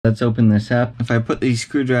Let's open this up. If I put the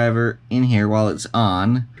screwdriver in here while it's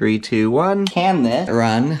on, 3, 2, 1. Can this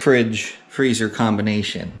run fridge freezer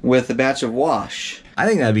combination with a batch of wash? I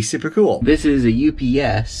think that'd be super cool. This is a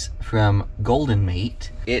UPS from GoldenMate.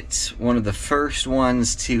 It's one of the first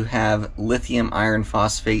ones to have lithium iron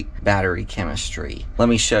phosphate battery chemistry. Let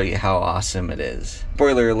me show you how awesome it is.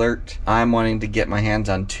 Spoiler alert, I'm wanting to get my hands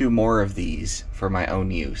on 2 more of these for my own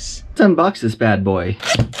use. Let's unbox this bad boy.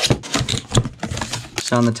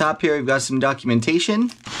 So on the top here, we've got some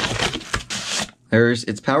documentation. There's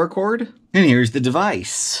its power cord, and here's the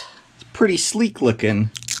device. It's pretty sleek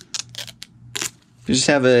looking. You just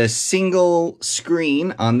have a single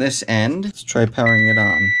screen on this end. Let's try powering it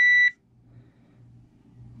on.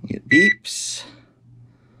 It beeps.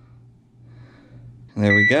 And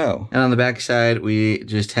there we go. And on the back side, we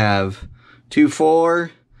just have 2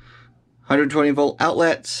 4 120 volt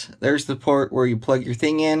outlets. There's the port where you plug your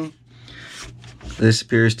thing in. This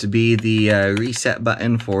appears to be the reset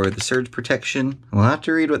button for the surge protection. We'll have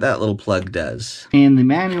to read what that little plug does. In the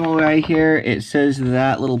manual right here, it says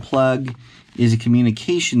that little plug is a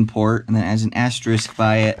communication port, and then it has an asterisk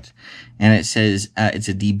by it, and it says it's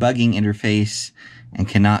a debugging interface and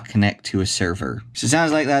cannot connect to a server. So it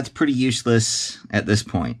sounds like that's pretty useless at this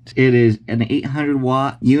point. It is an 800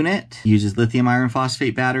 watt unit, uses lithium iron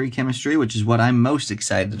phosphate battery chemistry, which is what I'm most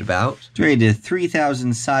excited about. It's rated to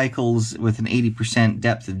 3,000 cycles with an 80%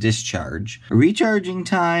 depth of discharge. A recharging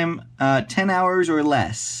time, 10 hours or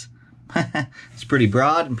less. It's pretty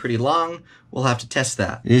broad and pretty long. We'll have to test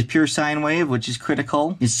that. It is pure sine wave, which is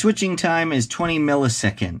critical. Its switching time is 20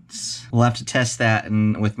 milliseconds. We'll have to test that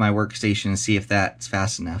with my workstation and see if that's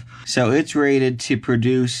fast enough. So it's rated to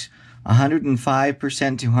produce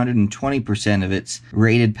 105% to 120% of its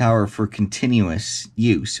rated power for continuous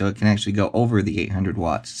use. So it can actually go over the 800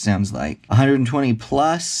 watts, it sounds like. 120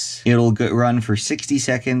 plus, it'll run for 60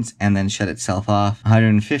 seconds and then shut itself off.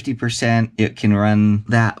 150%, it can run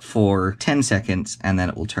that for 10 seconds and then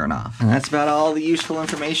it will turn off. And that's about all the useful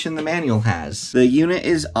information the manual has. The unit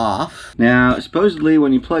is off. Now, supposedly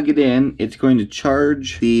when you plug it in, it's going to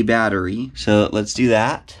charge the battery. So let's do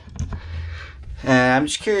that. I'm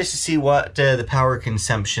just curious to see what the power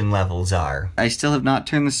consumption levels are. I still have not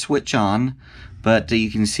turned the switch on, but you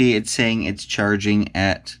can see it's saying it's charging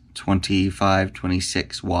at 25,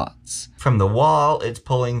 26 watts. From the wall, it's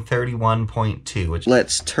pulling 31.2.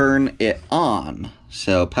 Let's turn it on.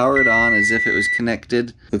 So power it on as if it was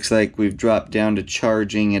connected. Looks like we've dropped down to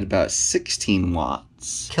charging at about 16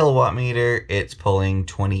 watts. Kilowatt meter, it's pulling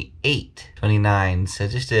 28, 29, so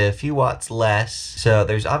just a few watts less. So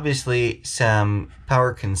there's obviously some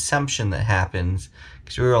power consumption that happens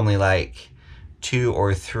because we were only like 2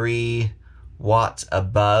 or 3 watts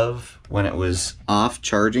above when it was off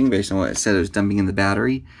charging based on what it said it was dumping in the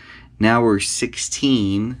battery. Now we're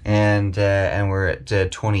 16 and we're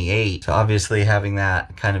at 28. So obviously having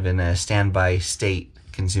that kind of in a standby state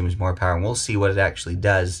consumes more power, and we'll see what it actually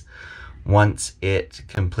does once it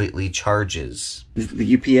completely charges.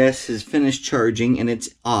 The UPS has finished charging and it's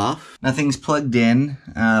off. Nothing's plugged in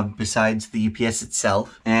besides the UPS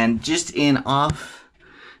itself. And just in off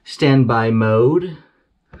standby mode,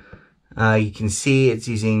 you can see it's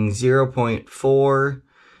using 0.4,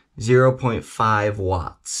 0.5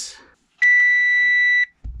 watts.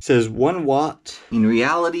 It says 1 watt. In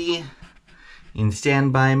reality, in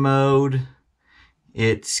standby mode,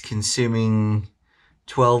 it's consuming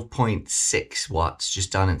 12.6 watts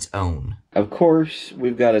just on its own. Of course,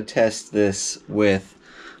 we've got to test this with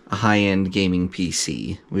a high-end gaming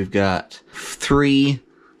PC. We've got 3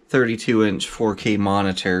 32-inch 4K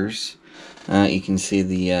monitors. You can see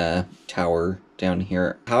the tower down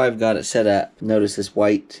here. How I've got it set up, notice this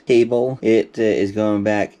white cable. It is going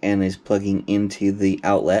back and is plugging into the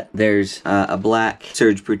outlet. There's a black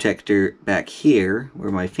surge protector back here where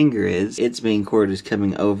my finger is. Its main cord is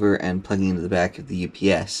coming over and plugging into the back of the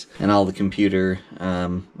UPS. And all the computer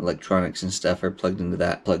electronics and stuff are plugged into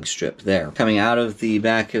that plug strip there. Coming out of the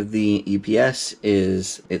back of the UPS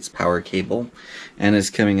is its power cable, and is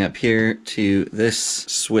coming up here to this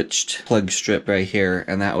switched plug strip right here,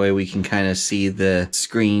 and that way we can kind of see the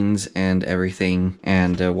screens and everything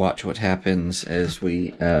and watch what happens as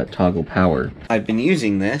we toggle power. I've been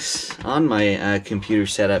using this on my computer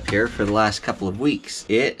setup here for the last couple of weeks.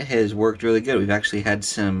 It has worked really good. We've actually had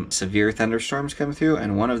some severe thunderstorms come through,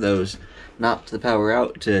 and one of those knocked the power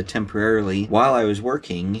out temporarily while I was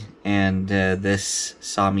working, and this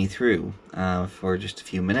saw me through for just a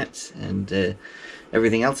few minutes, and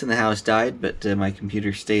everything else in the house died, but my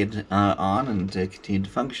computer stayed on and continued to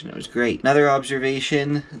function. It was great. Another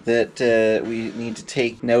observation that we need to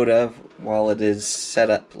take note of while it is set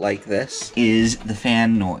up like this is the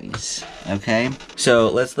fan noise, okay? So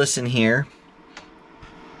let's listen here.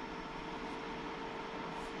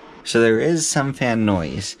 So there is some fan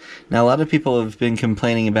noise. Now a lot of people have been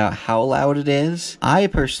complaining about how loud it is. I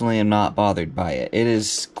personally am not bothered by it. It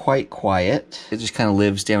is quite quiet. It just kind of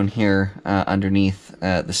lives down here underneath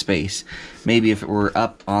the space. Maybe if it were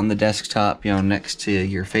up on the desktop, you know, next to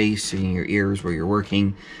your face and your ears where you're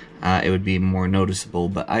working, it would be more noticeable,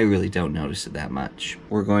 but I really don't notice it that much.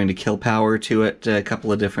 We're going to kill power to it a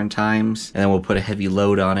couple of different times, and then we'll put a heavy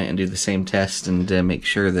load on it and do the same test and make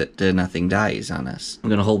sure that nothing dies on us. I'm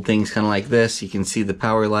going to hold things kind of like this. You can see the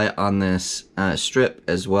power light on this strip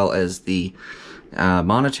as well as the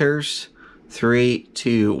monitors. 3,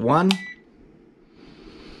 2, 1.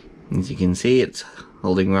 As you can see, it's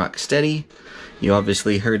holding rock steady. You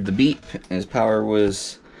obviously heard the beep as power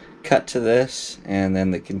was cut to this, and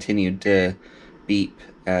then the continued beep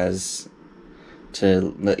as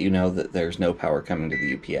to let you know that there's no power coming to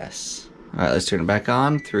the UPS. Alright, let's turn it back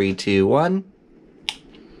on. 3, 2, 1.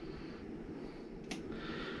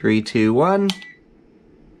 3, 2, 1.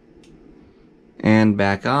 And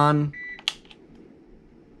back on.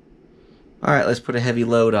 Alright, let's put a heavy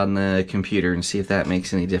load on the computer and see if that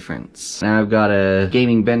makes any difference. Now I've got a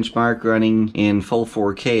gaming benchmark running in full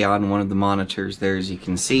 4K on one of the monitors there, as you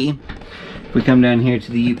can see. If we come down here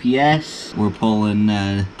to the UPS, we're pulling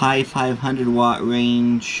high 500 watt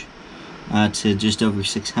range to just over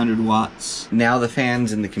 600 watts. Now the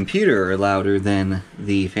fans in the computer are louder than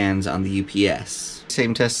the fans on the UPS.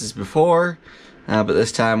 Same test as before, but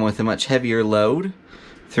this time with a much heavier load.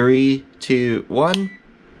 3, 2, 1.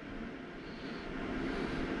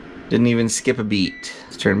 Didn't even skip a beat.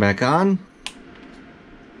 Let's turn back on.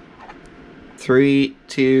 3,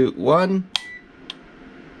 2, 1.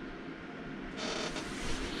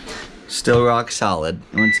 Still rock solid.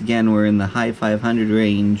 Once again, we're in the high 500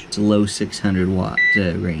 range to low 600 watt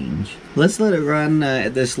range. Let's let it run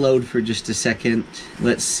at this load for just a second.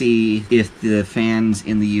 Let's see if the fans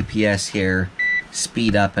in the UPS here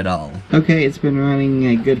speed up at all. Okay, it's been running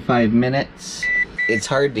a good 5 minutes. It's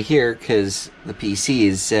hard to hear because the PC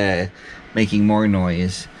is making more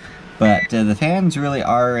noise, but the fans really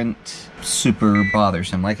aren't super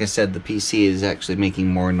bothersome. Like I said, the PC is actually making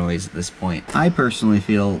more noise at this point. I personally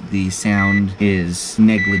feel the sound is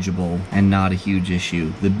negligible and not a huge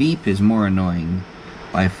issue. The beep is more annoying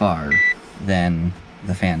by far than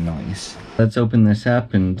the fan noise. Let's open this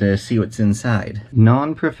up and see what's inside.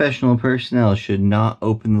 Non-professional personnel should not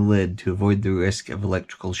open the lid to avoid the risk of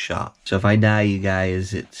electrical shock. So if I die, you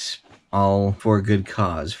guys, it's all for a good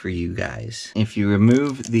cause for you guys. If you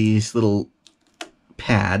remove these little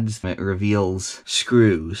pads, it reveals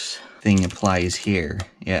screws. Thing applies here,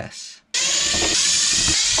 yes.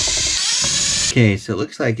 Okay, so it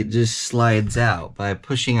looks like it just slides out. By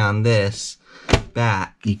pushing on this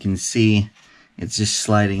back, you can see it's just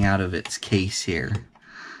sliding out of its case here.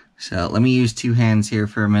 So let me use 2 hands here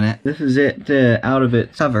for a minute. This is it out of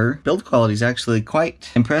its cover. Build quality is actually quite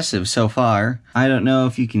impressive so far. I don't know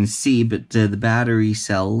if you can see, but the battery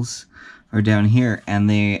cells are down here, and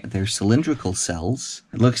they're cylindrical cells.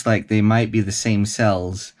 It looks like they might be the same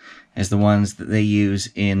cells as the ones that they use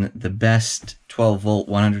in the best 12 volt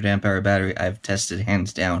 100 amp hour battery I've tested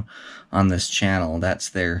hands down on this channel. That's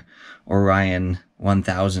their Orion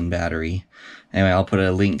 1000 battery. Anyway, I'll put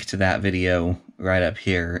a link to that video right up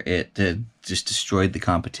here. It just destroyed the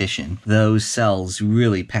competition. Those cells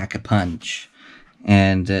really pack a punch,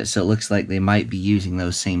 and so it looks like they might be using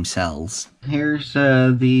those same cells. Here's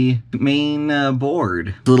the main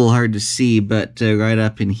board. It's a little hard to see, but right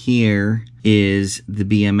up in here is the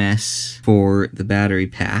BMS for the battery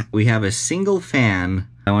pack. We have a single fan.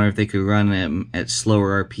 I wonder if they could run them at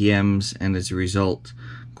slower RPMs, and as a result,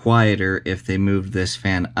 quieter if they moved this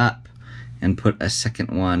fan up and put a second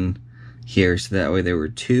one here, so that way there were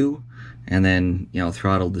 2, and then, you know,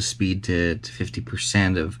 throttled the speed to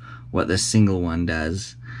 50% of what this single one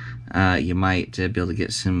does. You might be able to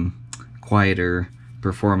get some quieter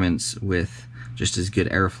performance with just as good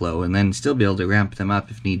airflow, and then still be able to ramp them up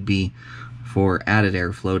if need be for added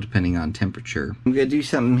airflow depending on temperature. I'm gonna do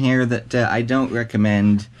something here that I don't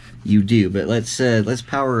recommend you do, but let's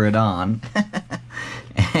power it on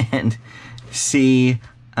and see.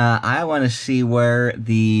 I want to see where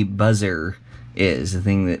the buzzer is, the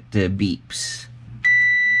thing that beeps.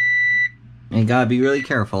 You gotta be really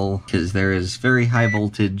careful, because there is very high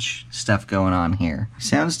voltage stuff going on here.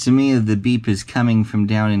 Sounds to me that the beep is coming from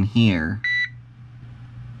down in here.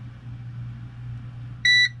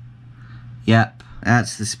 Yep,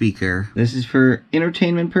 That's the speaker. This is for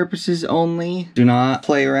entertainment purposes only. Do not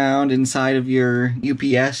play around inside of your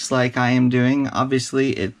UPS like I am doing.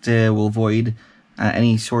 Obviously, it will void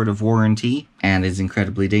any sort of warranty and is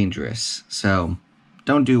incredibly dangerous. So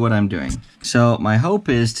don't do what I'm doing. So my hope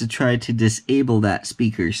is to try to disable that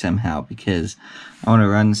speaker somehow, because I want to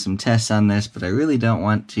run some tests on this, but I really don't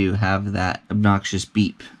want to have that obnoxious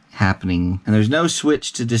beep happening. And there's no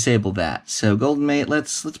switch to disable that. So GoldenMate,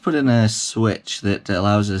 let's put in a switch that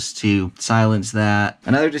allows us to silence that.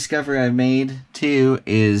 Another discovery I've made too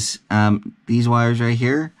is these wires right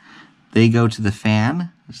here. They go to the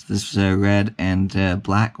fan. This is a red and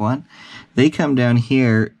black one. They come down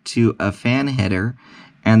here to a fan header,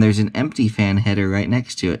 and there's an empty fan header right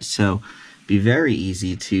next to it. So it'd be very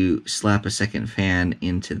easy to slap a second fan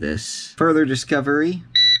into this. Further discovery,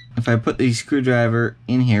 if I put the screwdriver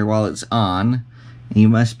in here while it's on, you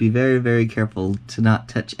must be very, very careful to not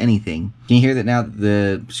touch anything. Can you hear that now that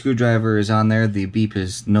the screwdriver is on there, the beep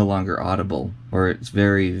is no longer audible, or it's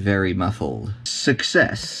very, very muffled.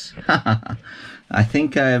 Success. I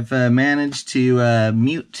think I've managed to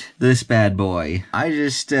mute this bad boy. I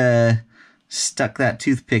just stuck that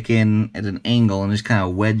toothpick in at an angle and just kind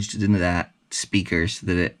of wedged it into that speaker so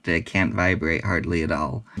that it can't vibrate hardly at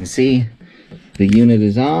all. You can see the unit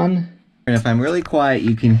is on, and if I'm really quiet,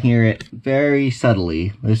 you can hear it very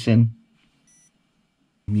subtly. Listen.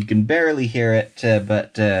 You can barely hear it,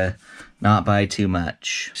 but not by too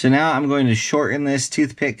much. So now I'm going to shorten this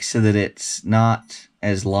toothpick so that it's not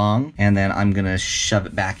as long, and then I'm gonna shove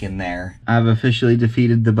it back in there. I've officially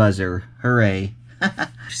defeated the buzzer. Hooray.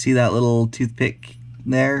 See that little toothpick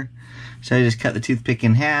there? So I just cut the toothpick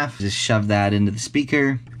in half, just shove that into the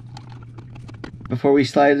speaker. Before we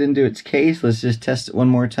slide it into its case, let's just test it one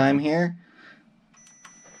more time here.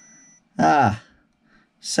 Ah,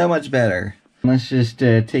 so much better. Let's just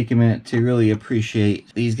take a minute to really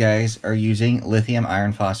appreciate these guys are using lithium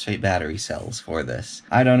iron phosphate battery cells for this.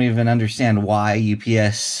 I don't even understand why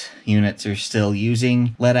UPS units are still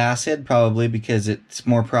using lead acid, probably because it's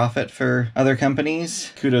more profit for other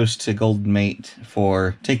companies. Kudos to GoldenMate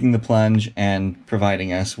for taking the plunge and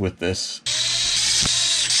providing us with this.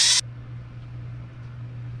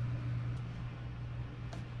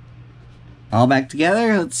 All back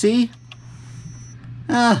together, let's see.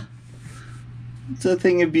 Ah. It's a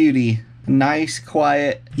thing of beauty. Nice,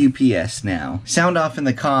 quiet UPS now. Sound off in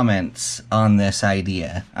the comments on this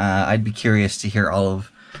idea. I'd be curious to hear all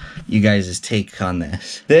of you guys' take on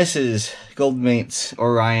this. This is GoldenMate's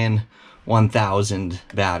Orion 1000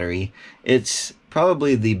 battery. It's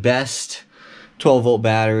probably the best 12-volt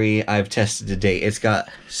battery I've tested to date. It's got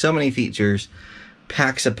so many features,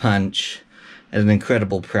 packs a punch, at an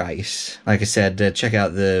incredible price. Like I said, check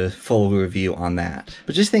out the full review on that.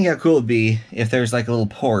 But just think how cool it'd be if there's like a little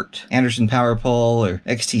port, Anderson Power Pole or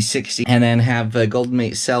XT60, and then have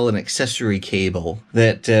GoldenMate sell an accessory cable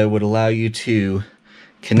that would allow you to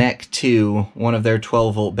connect to one of their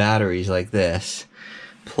 12-volt batteries like this,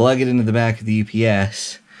 plug it into the back of the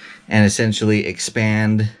UPS, and essentially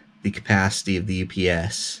expand the capacity of the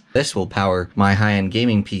UPS. This will power my high-end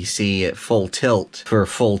gaming PC at full tilt for a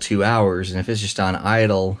full 2 hours, and if it's just on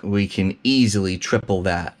idle, we can easily triple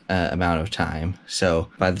that amount of time. So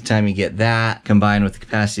by the time you get that combined with the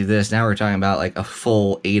capacity of this, now we're talking about like a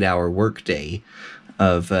full 8-hour workday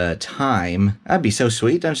of time. That'd be so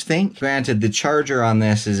sweet, don't you think? Granted, the charger on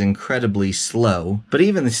this is incredibly slow, but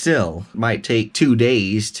even still, it might take 2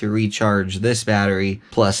 days to recharge this battery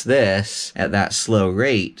plus this at that slow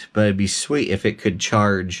rate, but it'd be sweet if it could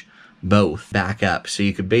charge both back up. So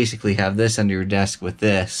you could basically have this under your desk with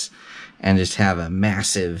this and just have a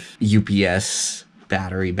massive UPS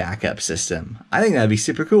battery backup system. I think that'd be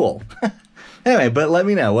super cool. Anyway, but let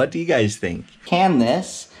me know, what do you guys think? Can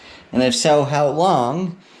this? And if so, how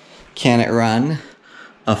long can it run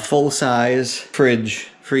a full-size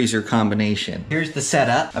fridge-freezer combination? Here's the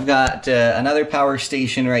setup. I've got another power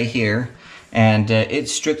station right here, and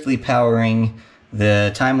it's strictly powering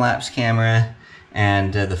the time-lapse camera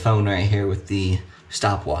and the phone right here with the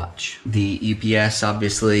stopwatch. The UPS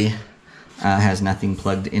obviously has nothing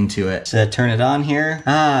plugged into it. So turn it on here.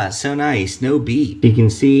 Ah, so nice, no beep. You can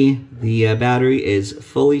see the battery is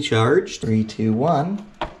fully charged. 3, 2, 1.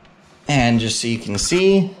 And just so you can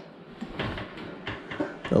see,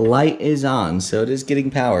 the light is on, so it is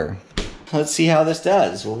getting power. Let's see how this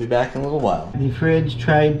does. We'll be back in a little while. The fridge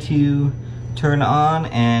tried to turn on,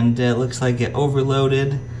 and it looks like it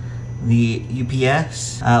overloaded the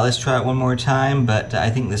UPS. Let's try it one more time, but I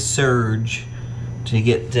think the surge to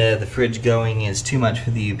get the fridge going is too much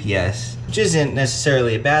for the UPS, which isn't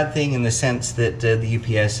necessarily a bad thing in the sense that the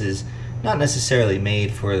UPS is not necessarily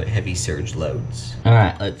made for heavy surge loads. All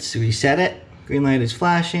right, let's reset it. Green light is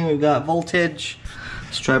flashing, we've got voltage.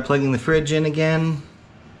 Let's try plugging the fridge in again.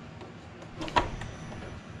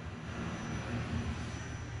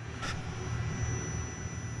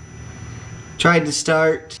 Tried to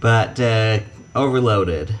start, but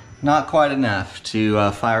overloaded. Not quite enough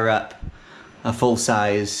to fire up a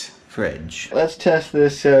full-size fridge. Let's test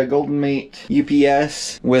this GoldenMate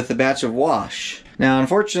UPS with a batch of wash. Now,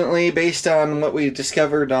 unfortunately, based on what we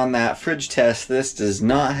discovered on that fridge test, this does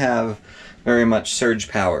not have very much surge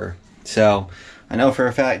power. So, I know for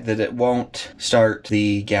a fact that it won't start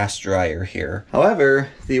the gas dryer here. However,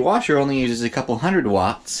 the washer only uses a couple hundred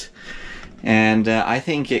watts, and I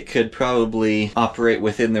think it could probably operate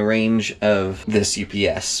within the range of this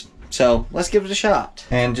UPS. So let's give it a shot.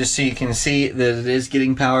 And just so you can see that it is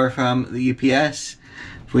getting power from the UPS,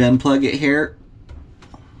 if we unplug it here,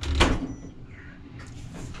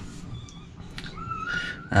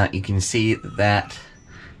 you can see that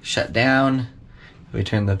shut down. If we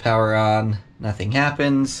turn the power on, nothing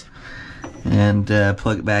happens. And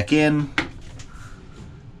plug it back in.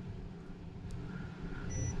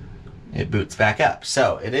 It boots back up.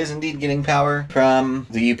 So it is indeed getting power from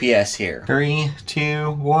the UPS here. 3,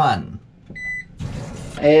 2, 1.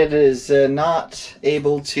 It is not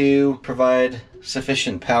able to provide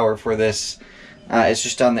sufficient power for this. It's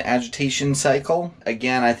just on the agitation cycle.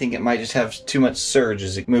 Again, I think it might just have too much surge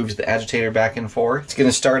as it moves the agitator back and forth. It's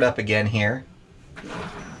gonna start up again here.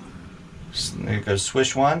 There it goes,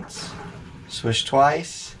 swish once, swish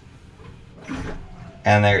twice,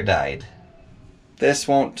 and there it died. This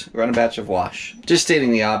won't run a batch of wash. Just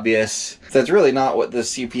stating the obvious, that's really not what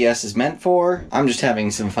this UPS is meant for. I'm just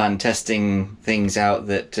having some fun testing things out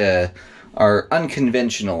that are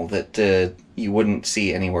unconventional, that you wouldn't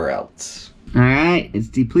see anywhere else. Alright, it's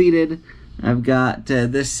depleted. I've got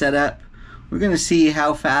this set up. We're gonna see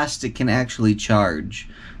how fast it can actually charge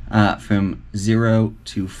from 0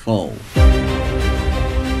 to full.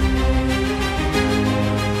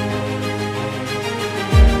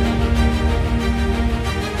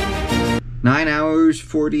 9 hours,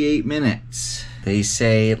 48 minutes. They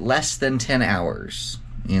say less than 10 hours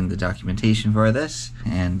in the documentation for this.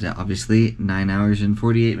 And obviously 9 hours and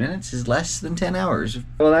 48 minutes is less than 10 hours.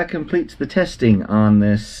 Well, that completes the testing on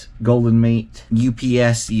this GoldenMate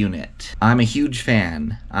UPS unit. I'm a huge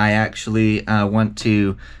fan. I actually want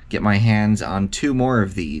to get my hands on 2 more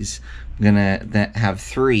of these. I'm gonna have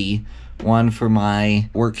 3. One for my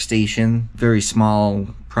workstation, very small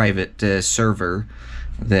private server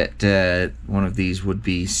that one of these would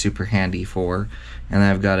be super handy for, and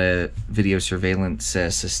I've got a video surveillance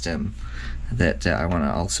system that I want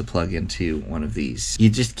to also plug into one of these.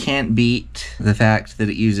 You just can't beat the fact that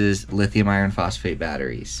it uses lithium iron phosphate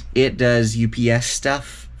batteries. It does UPS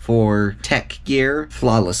stuff for tech gear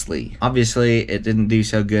flawlessly. Obviously it didn't do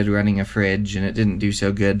so good running a fridge, and it didn't do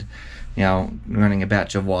so good, you know, running a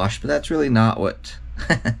batch of wash, but that's really not what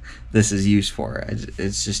this is used for.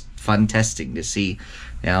 It's just fun testing to see,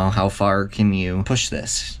 you know, how far can you push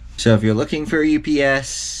this. So if you're looking for a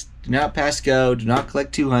UPS, do not pass go, do not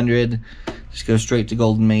collect 200, just go straight to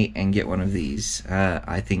GoldenMate and get one of these.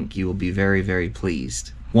 I think you will be very, very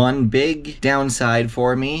pleased. One big downside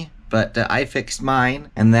for me, but I fixed mine,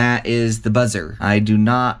 and that is the buzzer. I do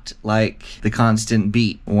not like the constant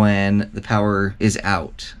beep when the power is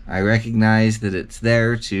out. I recognize that it's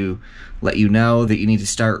there to let you know that you need to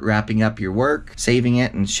start wrapping up your work, saving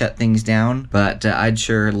it, and shut things down, but I'd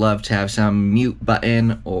sure love to have some mute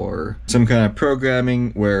button or some kind of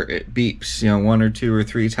programming where it beeps, you know, 1 or 2 or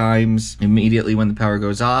 3 times immediately when the power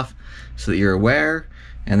goes off, so that you're aware,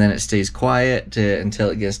 and then it stays quiet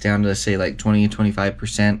until it gets down to, say, like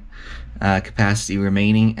 20-25% capacity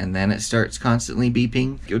remaining, and then it starts constantly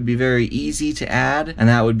beeping. It would be very easy to add, and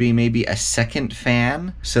that would be maybe a second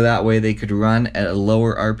fan, so that way they could run at a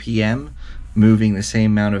lower RPM, moving the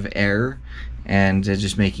same amount of air, and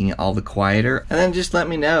just making it all the quieter. And then just let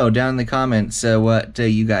me know down in the comments what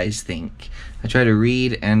you guys think. I try to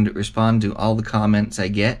read and respond to all the comments I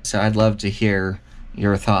get, so I'd love to hear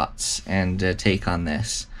your thoughts and take on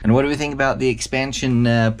this. And what do we think about the expansion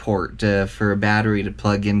port for a battery to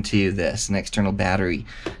plug into this, an external battery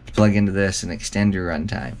to plug into this and extend your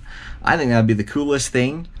runtime? I think that would be the coolest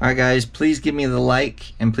thing. Alright guys, please give me the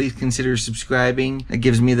like, and please consider subscribing. It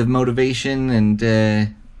gives me the motivation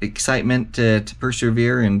and excitement to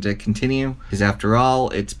persevere and to continue, because after all,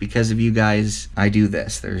 it's because of you guys I do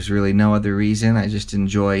this. There's really no other reason. I just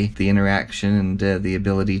enjoy the interaction and the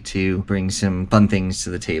ability to bring some fun things to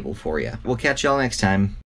the table for you. We'll catch y'all next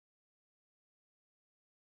time.